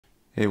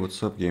Hey,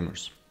 what's up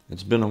gamers?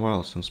 It's been a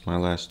while since my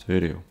last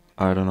video.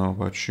 I don't know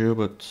about you,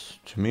 but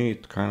to me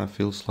it kinda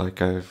feels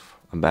like I've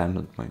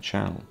abandoned my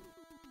channel.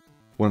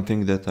 One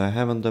thing that I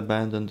haven't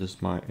abandoned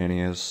is my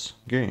NES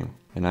game,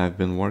 and I've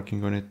been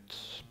working on it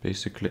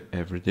basically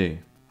every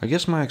day. I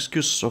guess my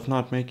excuse of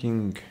not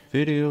making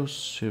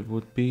videos it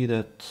would be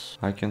that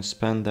I can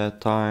spend that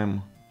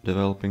time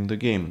developing the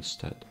game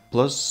instead.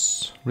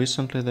 Plus,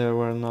 recently there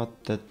were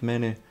not that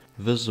many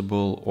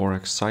visible or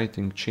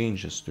exciting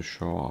changes to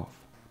show off.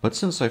 But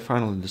since I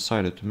finally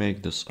decided to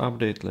make this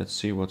update, let's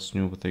see what's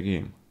new with the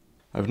game.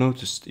 I've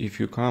noticed a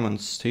few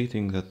comments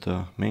stating that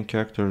the main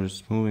character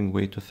is moving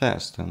way too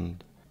fast,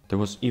 and there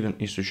was even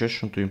a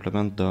suggestion to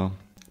implement the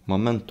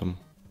momentum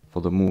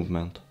for the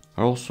movement.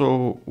 I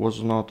also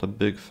was not a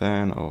big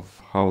fan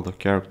of how the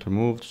character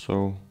moved,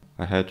 so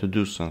I had to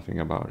do something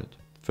about it.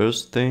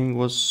 First thing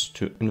was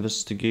to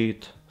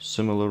investigate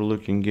similar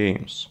looking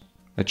games.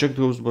 I checked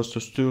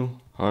Ghostbusters 2,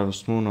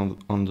 Harvest Moon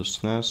on the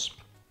SNES,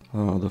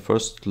 the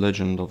first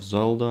Legend of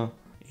Zelda,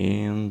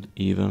 and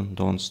even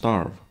Don't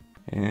Starve.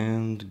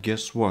 And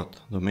guess what?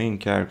 The main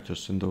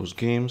characters in those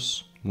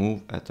games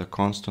move at a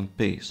constant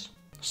pace.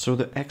 So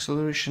the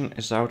acceleration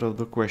is out of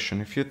the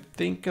question. If you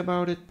think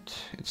about it,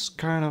 it's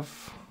kind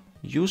of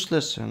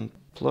useless, and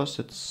plus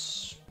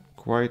it's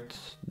quite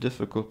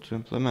difficult to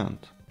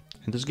implement.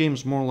 And this game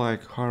is more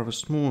like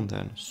Harvest Moon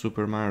than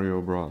Super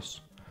Mario Bros.,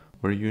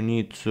 where you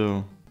need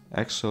to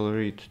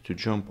accelerate to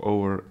jump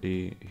over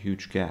a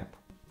huge gap.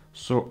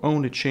 So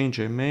only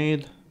change I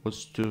made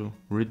was to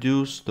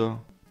reduce the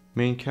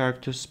main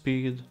character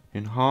speed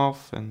in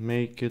half and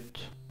make it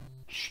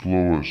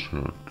slow as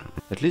heck.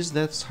 At least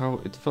that's how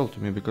it felt to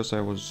me, because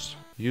I was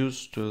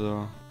used to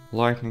the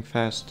lightning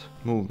fast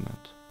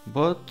movement.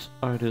 But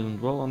I didn't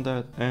dwell on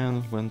that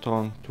and went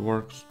on to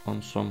work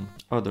on some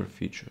other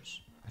features.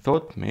 I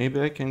thought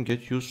maybe I can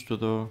get used to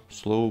the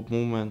slow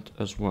movement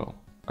as well.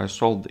 I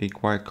solved a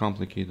quite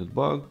complicated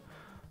bug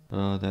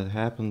that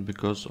happened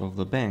because of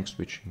the bank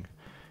switching.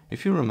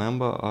 If you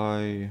remember,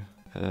 I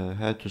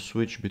had to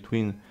switch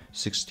between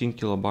 16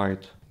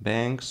 kilobyte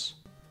banks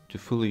to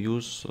fully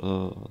use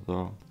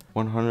the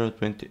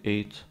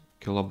 128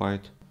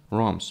 kilobyte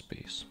ROM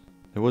space.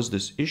 There was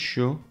this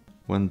issue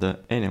when the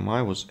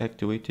NMI was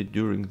activated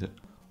during the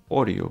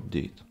audio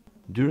update.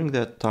 During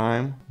that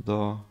time,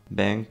 the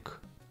bank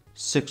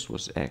 6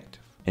 was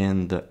active,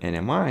 and the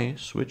NMI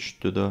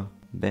switched to the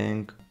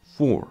bank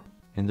 4,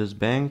 and this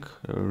bank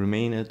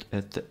remained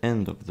at the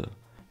end of the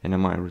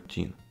NMI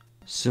routine.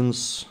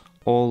 Since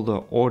all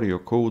the audio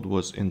code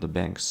was in the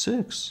bank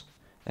 6,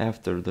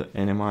 after the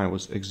NMI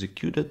was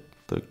executed,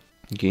 the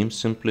game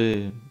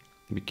simply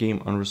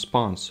became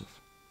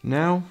unresponsive.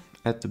 Now,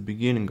 at the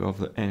beginning of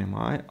the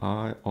NMI,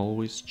 I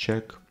always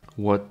check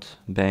what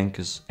bank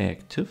is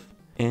active,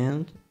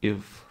 and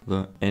if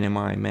the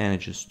NMI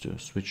manages to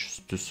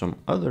switch to some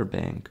other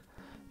bank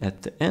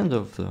at the end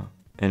of the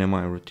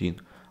NMI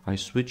routine, I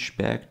switch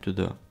back to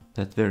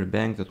that very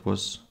bank that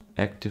was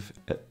active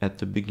at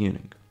the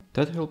beginning.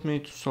 That helped me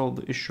to solve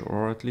the issue,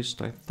 or at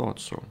least I thought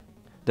so.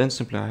 Then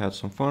simply I had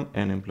some fun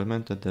and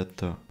implemented that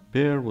the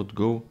bear would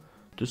go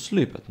to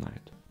sleep at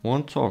night,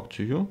 won't talk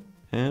to you,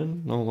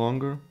 and no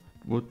longer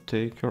would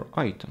take your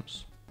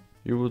items.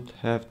 You would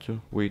have to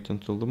wait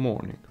until the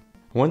morning.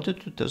 I wanted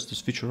to test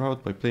this feature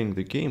out by playing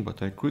the game,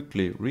 but I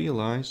quickly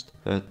realized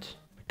that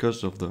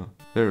because of the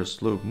very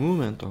slow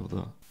movement of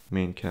the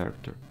main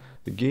character,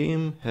 the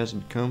game has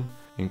become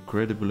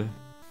incredibly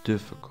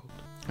difficult.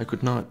 I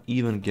could not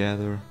even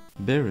gather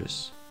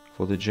berries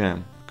for the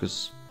jam,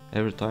 because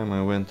every time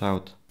I went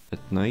out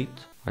at night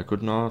I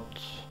could not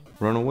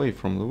run away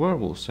from the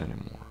werewolves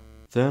anymore.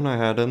 Then I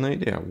had an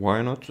idea,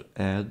 why not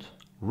add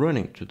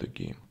running to the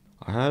game?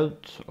 I had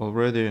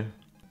already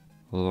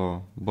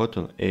the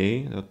button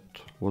A that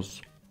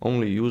was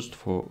only used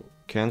for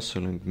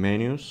cancelling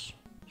menus,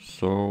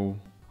 so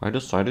I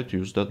decided to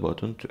use that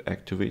button to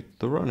activate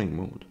the running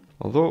mode.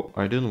 Although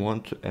I didn't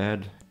want to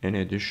add any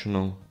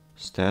additional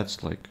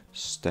stats like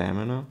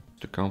stamina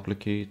to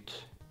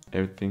complicate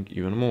everything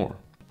even more.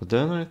 But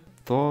then I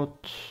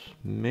thought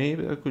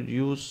maybe I could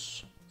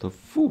use the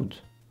food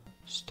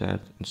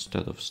stat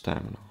instead of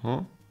stamina,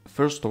 huh?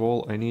 First of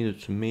all, I needed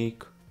to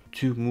make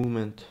 2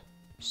 movement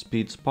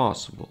speeds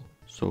possible.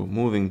 So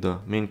moving the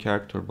main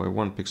character by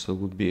 1 pixel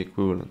would be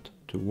equivalent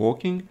to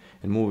walking,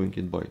 and moving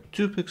it by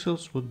 2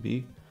 pixels would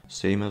be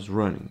same as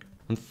running.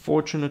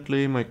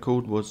 Unfortunately, my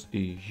code was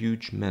a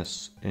huge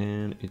mess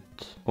and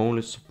it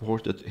only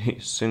supported a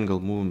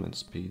single movement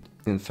speed.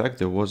 In fact,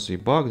 there was a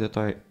bug that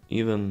I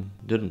even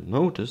didn't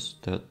notice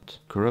that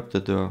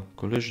corrupted the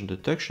collision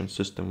detection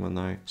system when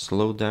I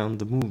slowed down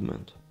the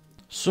movement.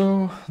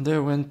 So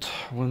there went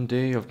one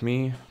day of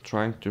me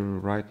trying to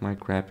write my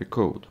crappy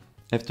code.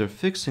 After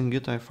fixing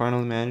it, I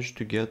finally managed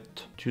to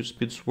get 2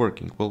 speeds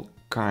working. Well,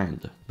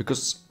 kinda.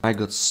 Because I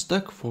got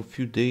stuck for a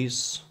few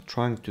days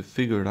trying to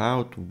figure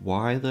out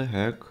why the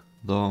heck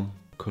the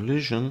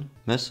collision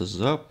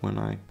messes up when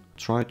I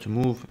try to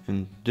move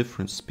in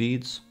different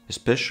speeds,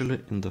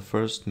 especially in the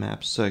first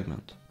map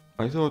segment.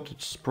 I thought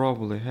it's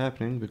probably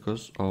happening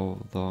because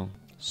of the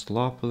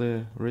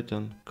sloppily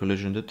written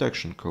collision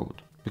detection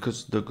code,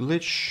 because the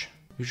glitch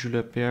usually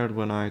appeared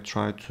when I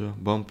tried to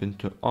bump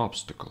into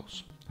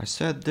obstacles. I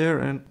sat there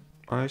and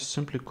I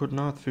simply could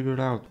not figure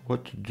out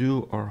what to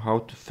do or how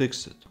to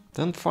fix it.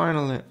 Then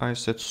finally I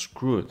said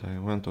screw it. I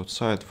went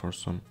outside for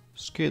some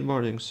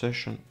skateboarding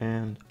session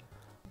and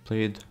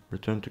played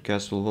Return to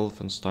Castle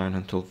Wolfenstein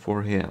until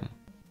 4 AM.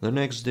 The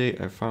next day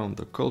I found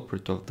the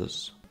culprit of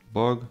this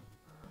bug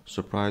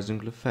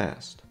surprisingly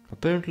fast.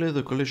 Apparently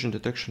the collision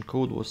detection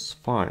code was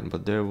fine,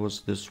 but there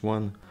was this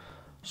one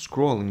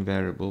scrolling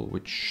variable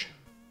which,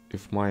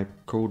 if my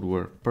code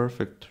were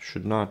perfect,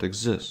 should not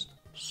exist.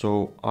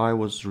 So I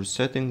was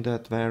resetting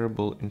that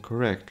variable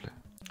incorrectly.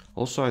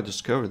 Also I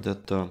discovered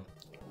that the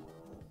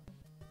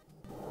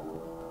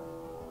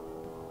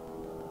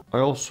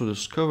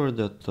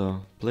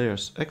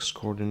player's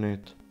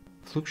x-coordinate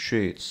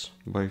fluctuates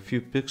by a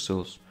few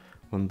pixels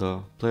when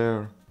the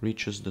player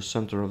reaches the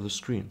center of the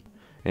screen.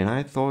 And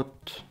I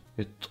thought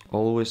it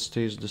always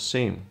stays the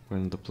same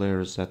when the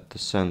player is at the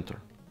center.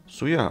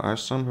 So yeah, I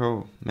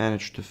somehow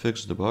managed to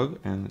fix the bug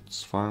and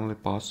it's finally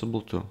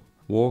possible to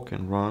walk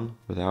and run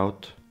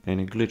without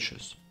any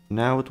glitches.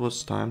 Now it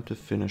was time to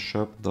finish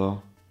up the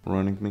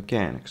running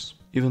mechanics.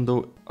 Even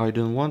though I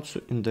didn't want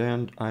to, in the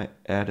end I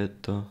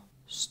added the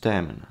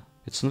stamina.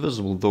 It's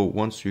invisible though.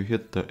 Once you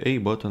hit the A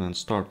button and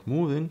start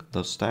moving,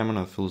 the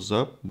stamina fills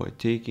up by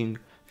taking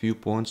few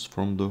points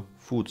from the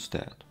food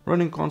stat.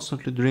 Running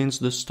constantly drains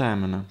the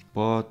stamina,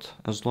 but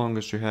as long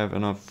as you have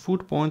enough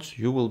food points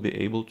you will be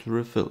able to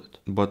refill it.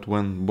 But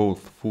when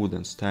both food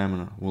and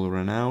stamina will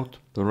run out,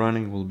 the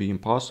running will be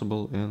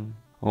impossible and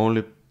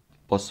only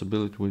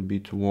possibility will be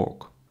to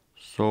walk.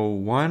 So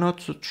why not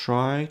to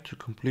try to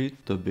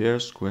complete the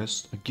bear's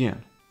quest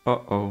again?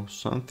 Uh-oh,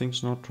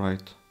 something's not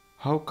right.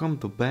 How come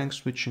the bank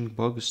switching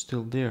bug is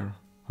still there?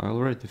 I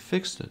already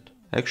fixed it.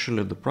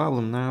 Actually, the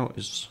problem now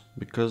is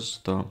because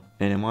the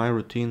NMI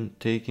routine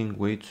taking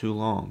way too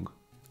long.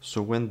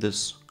 So when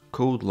this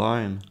code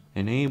line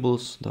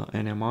enables the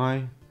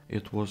NMI,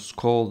 it was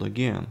called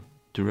again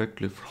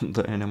directly from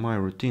the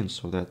NMI routine,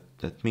 so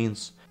that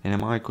means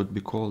NMI could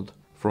be called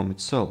from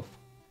itself.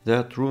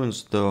 That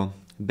ruins the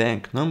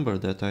bank number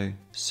that I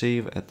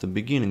save at the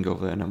beginning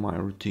of the NMI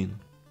routine.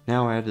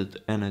 Now I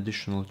added an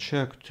additional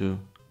check to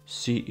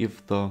see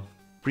if the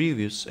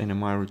previous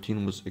NMI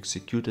routine was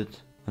executed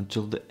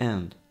until the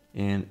end,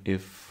 and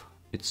if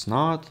it's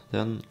not,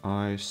 then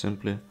I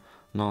simply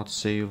not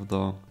save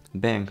the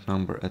bank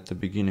number at the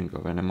beginning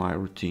of NMI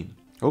routine.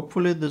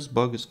 Hopefully this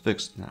bug is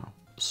fixed now.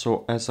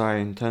 So as I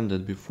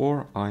intended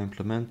before, I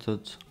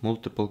implemented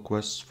multiple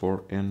quests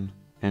for an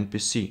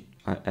NPC.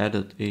 I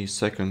added a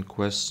second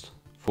quest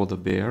for the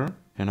bear,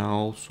 and I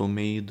also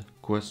made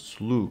quests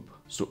loop.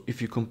 So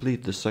if you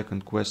complete the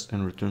second quest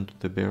and return to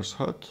the bear's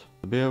hut,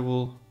 the bear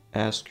will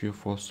ask you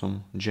for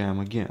some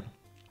jam again.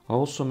 I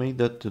also made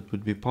that it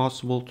would be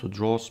possible to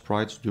draw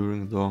sprites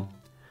during the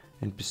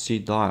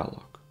NPC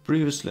dialogue.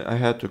 Previously I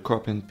had to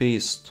copy and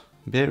paste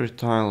buried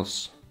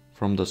tiles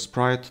from the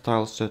sprite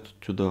tileset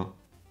to the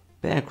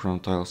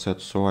background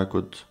tileset so I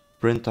could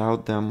print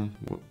out them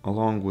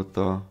along with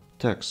the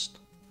text.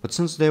 But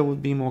since there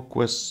would be more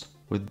quests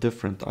with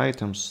different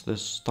items,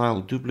 this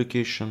tile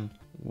duplication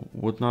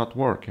would not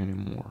work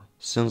anymore.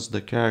 Since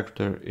the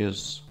character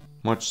is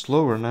much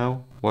slower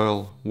now,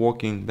 while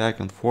walking back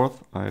and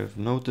forth, I've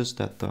noticed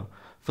that the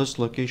first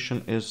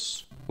location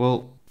is,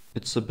 well,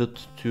 it's a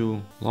bit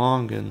too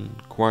long and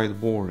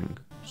quite boring.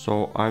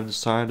 So I've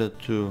decided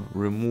to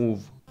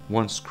remove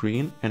one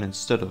screen and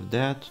instead of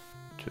that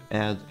to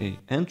add an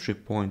entry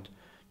point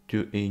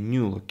to a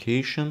new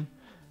location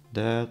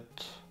that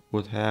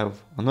would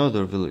have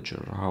another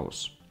villager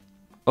house.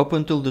 Up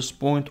until this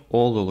point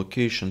all the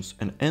locations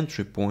and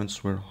entry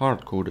points were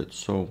hard-coded,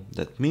 so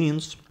that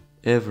means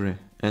every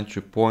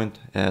entry point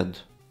had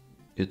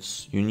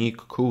its unique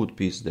code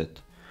piece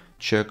that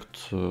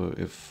checked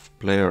if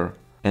player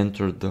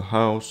entered the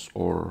house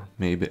or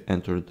maybe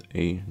entered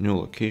a new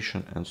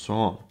location and so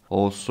on.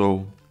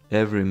 Also,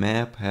 every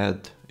map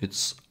had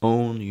its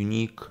own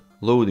unique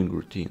loading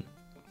routine.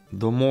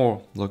 The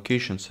more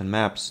locations and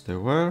maps there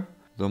were,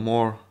 the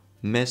more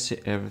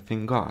messy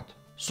everything got.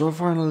 So I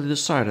finally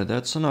decided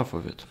that's enough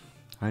of it.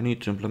 I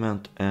need to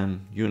implement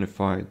an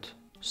unified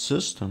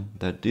system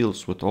that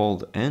deals with all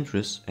the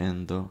entries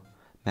and the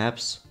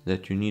maps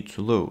that you need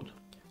to load.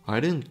 I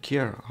didn't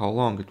care how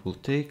long it will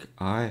take,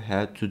 I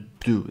had to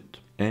do it.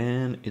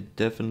 And it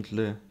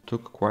definitely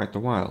took quite a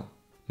while.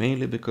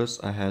 Mainly because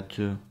I had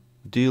to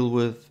deal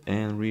with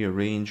and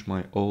rearrange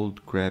my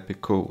old crappy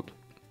code.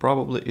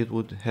 Probably it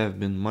would have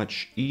been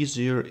much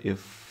easier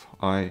if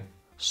I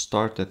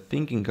started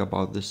thinking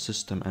about this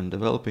system and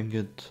developing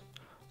it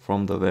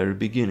from the very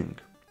beginning.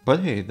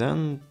 But hey,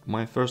 then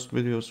my first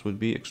videos would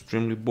be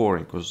extremely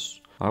boring because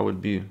I would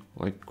be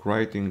like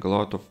writing a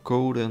lot of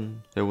code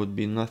and there would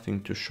be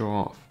nothing to show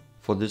off.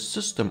 For this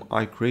system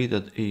I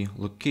created a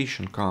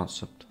location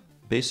concept.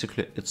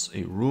 Basically it's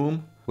a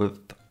room with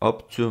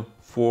up to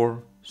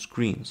 4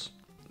 screens.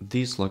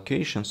 These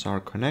locations are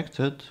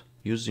connected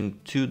using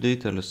 2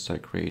 data lists I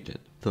created.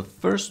 The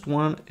first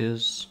one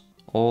is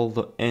all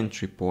the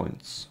entry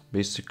points,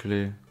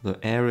 basically the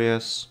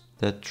areas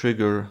that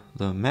trigger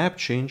the map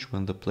change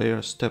when the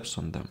player steps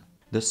on them.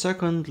 The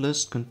second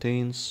list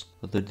contains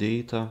the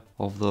data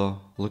of the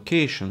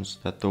locations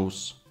that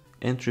those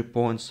entry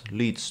points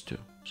leads to.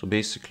 So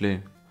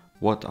basically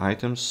what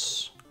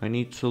items I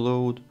need to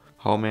load,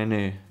 how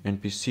many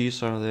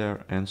NPCs are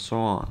there, and so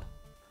on.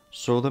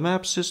 So the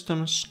map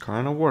system is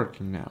kinda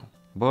working now,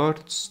 but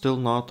it's still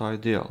not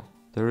ideal.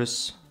 There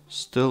is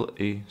still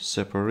a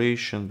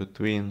separation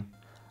between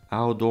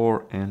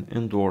outdoor and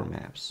indoor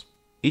maps.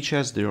 Each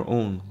has their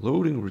own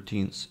loading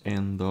routines,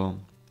 and the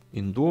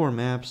indoor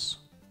maps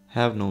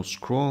have no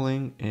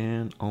scrolling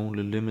and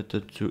only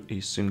limited to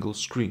a single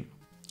screen.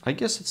 I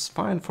guess it's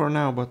fine for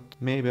now, but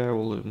maybe I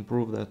will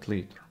improve that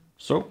later.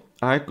 So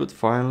I could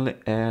finally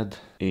add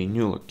a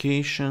new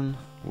location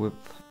with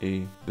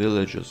a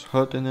villager's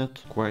hut in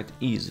it quite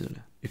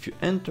easily. If you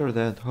enter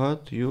that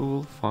hut, you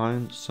will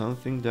find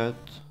something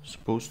that's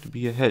supposed to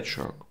be a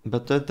hedgehog.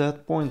 But at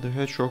that point the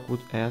hedgehog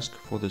would ask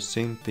for the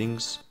same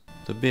things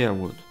the bear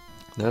would.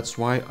 That's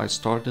why I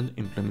started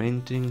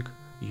implementing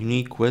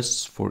unique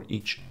quests for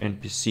each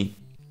NPC.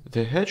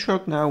 The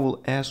hedgehog now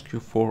will ask you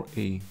for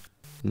a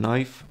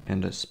knife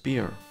and a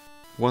spear.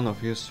 One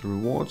of his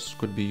rewards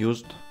could be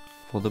used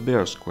for the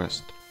bear's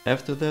quest.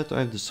 After that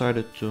I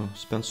decided to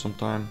spend some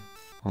time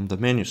on the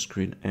menu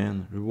screen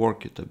and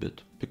rework it a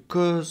bit,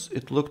 because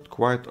it looked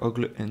quite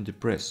ugly and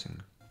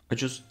depressing. I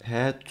just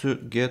had to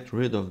get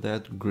rid of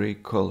that grey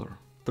color.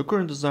 The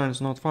current design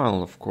is not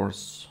final, of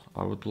course.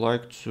 I would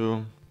like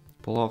to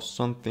pull off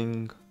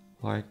something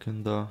like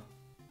in the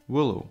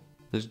Willow.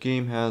 This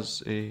game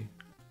has a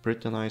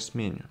pretty nice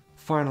menu.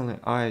 Finally,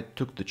 I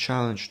took the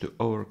challenge to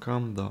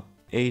overcome the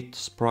 8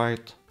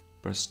 sprite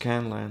per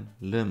scanline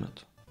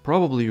limit.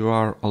 Probably you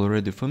are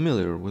already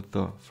familiar with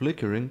the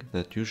flickering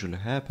that usually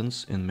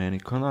happens in many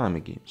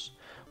Konami games,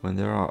 when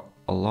there are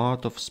a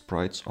lot of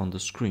sprites on the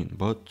screen,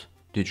 but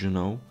did you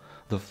know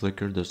the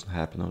flicker doesn't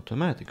happen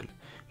automatically?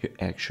 You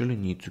actually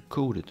need to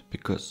code it,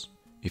 because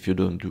if you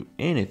don't do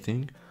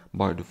anything,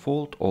 by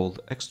default all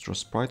the extra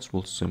sprites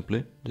will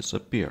simply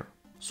disappear.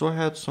 So I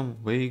had some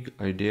vague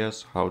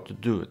ideas how to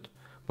do it,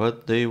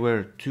 but they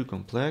were too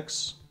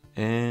complex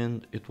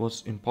and it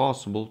was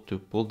impossible to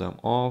pull them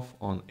off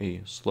on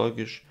a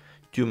sluggish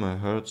 2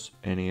 MHz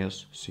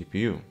NES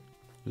CPU.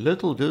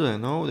 Little did I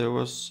know there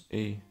was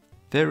a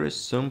very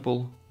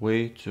simple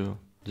way to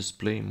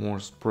display more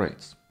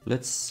sprites.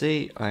 Let's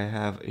say I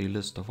have a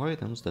list of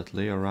items that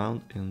lay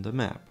around in the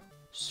map.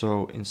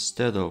 So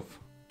instead of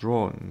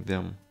drawing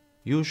them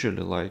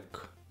usually like,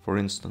 for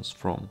instance,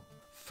 from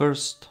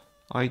first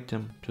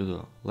item to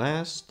the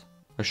last,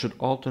 I should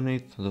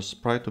alternate the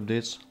sprite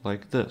updates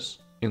like this.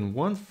 In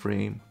one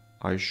frame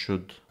I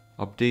should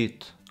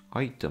update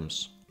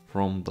items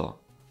from the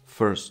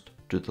first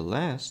to the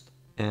last,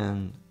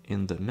 and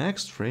in the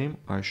next frame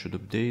I should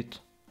update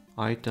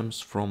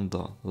items from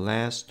the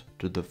last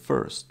to the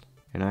first,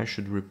 and I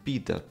should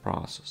repeat that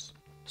process.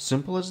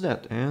 Simple as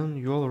that, and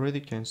you already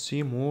can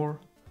see more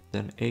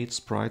than 8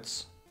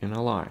 sprites in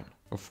a line.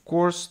 Of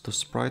course the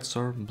sprites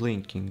are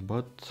blinking,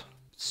 but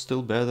it's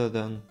still better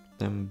than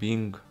them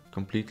being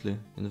completely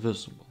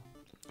invisible.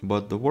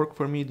 But the work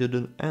for me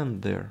didn't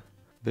end there,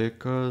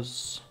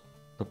 because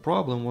the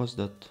problem was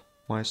that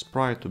my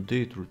sprite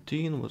update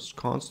routine was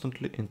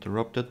constantly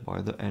interrupted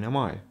by the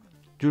NMI.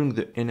 During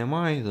the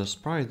NMI, the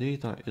sprite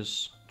data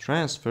is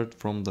transferred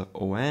from the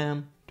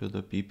OM to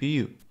the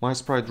PPU. My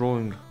sprite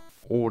drawing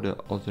order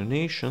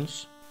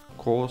alternations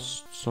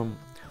caused some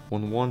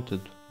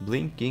unwanted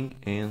blinking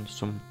and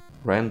some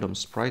random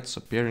sprites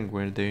appearing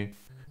where they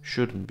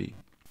shouldn't be.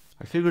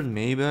 I figured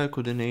maybe I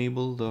could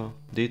enable the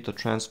data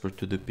transfer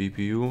to the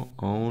PPU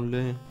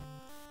only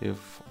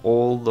if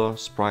all the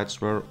sprites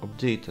were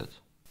updated.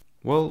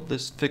 Well,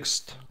 this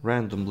fixed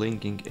random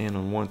blinking and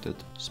unwanted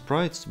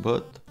sprites,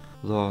 but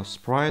the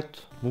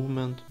sprite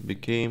movement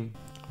became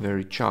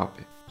very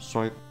choppy.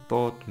 So I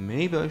thought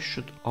maybe I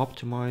should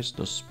optimize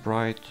the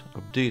sprite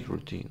update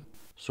routine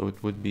so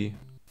it would be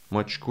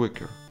much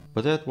quicker.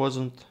 But that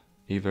wasn't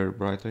a very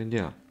bright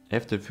idea.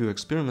 After a few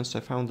experiments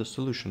I found the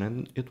solution,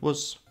 and it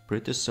was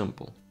pretty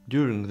simple.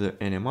 During the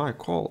NMI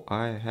call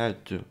I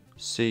had to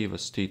save a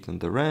state in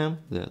the RAM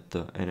that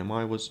the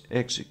NMI was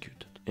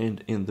executed,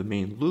 and in the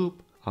main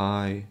loop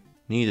I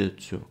needed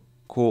to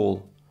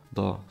call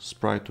the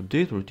sprite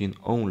update routine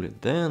only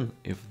then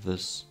if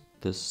this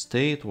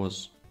state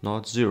was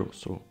not 0.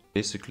 So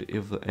basically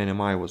if the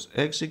NMI was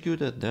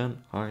executed,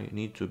 then I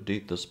need to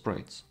update the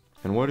sprites.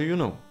 And what do you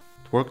know?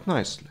 It worked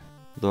nicely.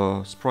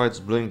 The sprites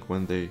blink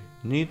when they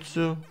need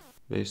to.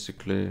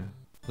 Basically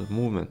the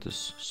movement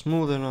is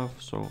smooth enough,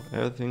 so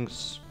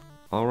everything's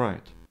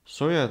alright.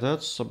 So yeah,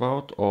 that's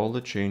about all the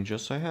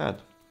changes I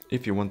had.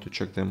 If you want to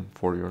check them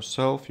for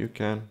yourself, you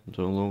can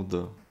download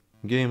the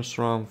games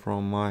ROM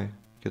from my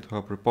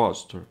GitHub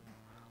repository.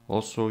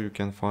 Also, you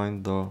can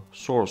find the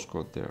source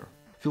code there.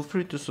 Feel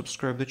free to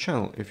subscribe the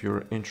channel if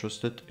you're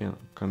interested in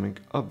coming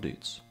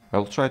updates.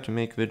 I'll try to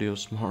make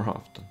videos more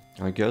often.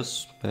 I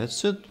guess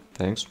that's it.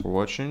 Thanks for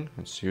watching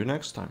and see you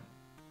next time.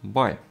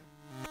 Bye!